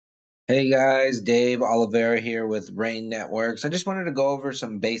Hey guys, Dave Oliveira here with Rain Networks. I just wanted to go over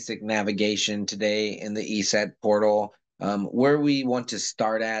some basic navigation today in the ESET portal. Where we want to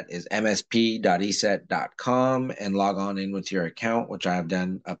start at is msp.eset.com and log on in with your account, which I have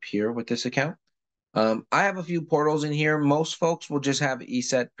done up here with this account. I have a few portals in here. Most folks will just have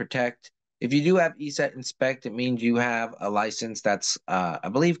ESET Protect. If you do have ESET Inspect, it means you have a license that's, I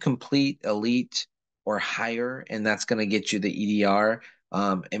believe, complete, elite, or higher, and that's going to get you the EDR.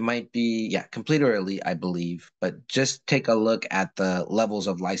 It might be, yeah, complete or elite, I believe, but just take a look at the levels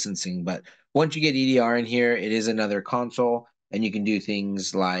of licensing. But once you get EDR in here, it is another console, and you can do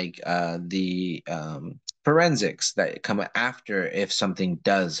things like the forensics that come after if something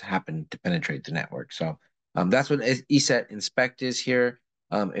does happen to penetrate the network. So that's what ESET Inspect is here.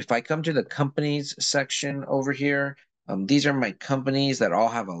 If I come to the companies section over here, these are my companies that all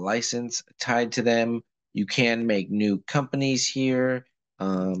have a license tied to them. You can make new companies here.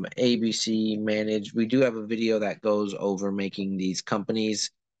 ABC managed. We do have a video that goes over making these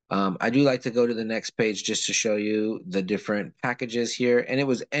companies. I do like to go to the next page just to show you the different packages here. And it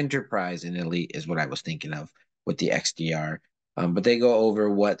was Enterprise and Elite is what I was thinking of with the XDR. But they go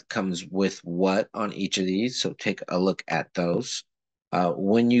over what comes with what on each of these. So take a look at those.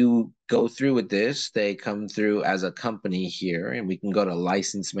 When you go through with this, they come through as a company here, and we can go to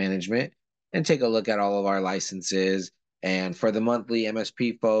license management and take a look at all of our licenses. And for the monthly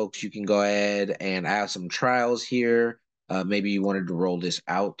MSP folks, you can go ahead and I have some trials here. Maybe you wanted to roll this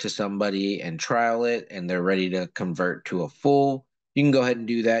out to somebody and trial it, and they're ready to convert to a full. You can go ahead and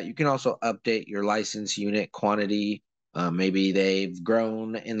do that. You can also update your license unit quantity. Maybe they've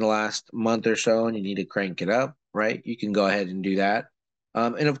grown in the last month or so and you need to crank it up, right? You can go ahead and do that.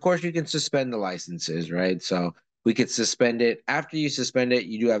 And of course, you can suspend the licenses, right? So we could suspend it. After you suspend it,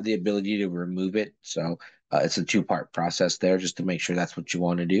 you do have the ability to remove it. So it's a two-part process there just to make sure that's what you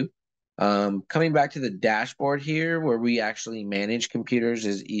want to do. Coming back to the dashboard here, where we actually manage computers,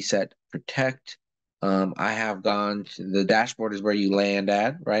 is ESET Protect. I have gone to the dashboard is where you land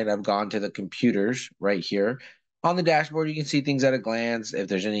at, right? I've gone to the computers right here. On the dashboard, you can see things at a glance. If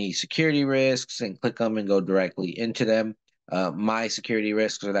there's any security risks, and click them and go directly into them. My security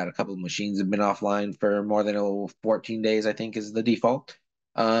risks are that a couple of machines have been offline for more than 14 days, I think is the default.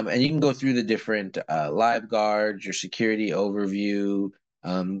 And you can go through the different live guards, your security overview,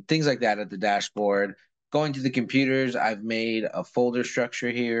 things like that at the dashboard. Going to the computers, I've made a folder structure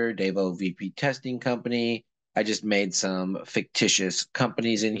here, Devo VP Testing Company. I just made some fictitious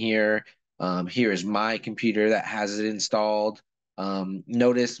companies in here. Here is my computer that has it installed.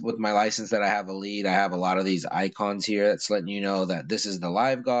 Notice with my license that I have a lead, I have a lot of these icons here that's letting you know that this is the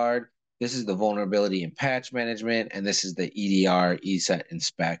live guard, this is the vulnerability and patch management, and this is the EDR, ESET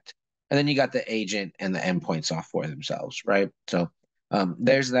Inspect. And then you got the agent and the endpoint software themselves, right? So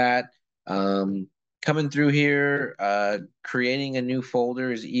there's that. Coming through here, creating a new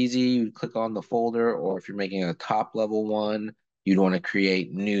folder is easy. You click on the folder, or if you're making a top level one, you'd want to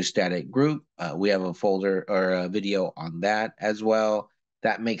create new static group. We have a folder or a video on that as well.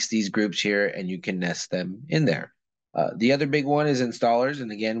 That makes these groups here and you can nest them in there. The other big one is installers.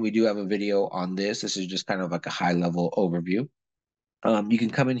 And again, we do have a video on this. This is just kind of like a high level overview. You can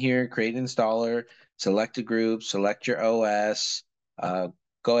come in here, create an installer, select a group, select your OS,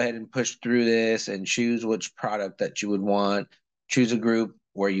 go ahead and push through this and choose which product that you would want. Choose a group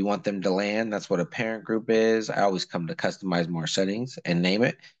where you want them to land. That's what a parent group is. I always come to customize more settings and name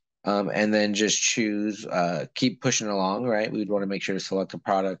it. And then just choose, keep pushing along, right? We'd want to make sure to select a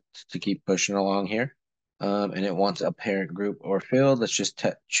product to keep pushing along here. And it wants a parent group or field. Let's just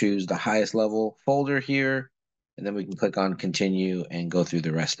choose the highest level folder here. And then we can click on continue and go through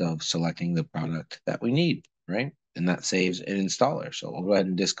the rest of selecting the product that we need, right? And that saves an installer. So we'll go ahead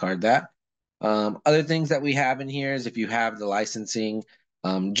and discard that. Other things that we have in here is if you have the licensing,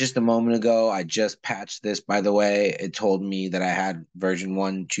 just a moment ago, I just patched this, by the way. It told me that I had version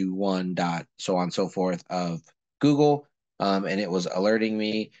 121 dot so on and so forth of Google, and it was alerting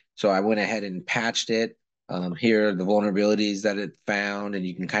me. So I went ahead and patched it. Here are the vulnerabilities that it found, and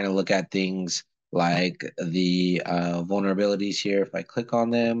you can kind of look at things like the vulnerabilities here. If I click on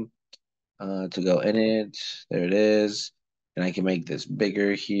them to go in it, there it is. And I can make this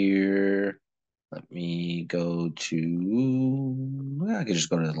bigger here. Let me go to, I can just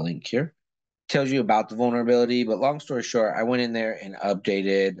go to the link here. Tells you about the vulnerability, but long story short, I went in there and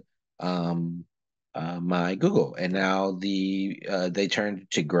updated my Google, and now they turned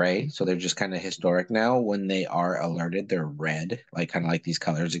to gray, so they're just kind of historic now. When they are alerted, they're red, like kind of like these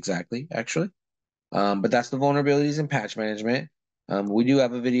colors exactly, actually. But that's the vulnerabilities and patch management. We do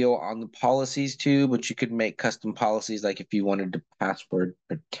have a video on the policies too, but you could make custom policies like if you wanted to password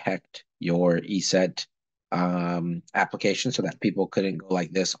protect your ESET application so that people couldn't go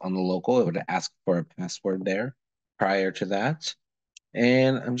like this on the local. It would ask for a password there prior to that.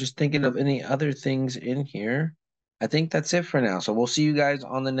 And I'm just thinking of any other things in here. I think that's it for now. So we'll see you guys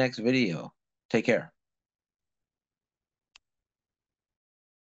on the next video. Take care.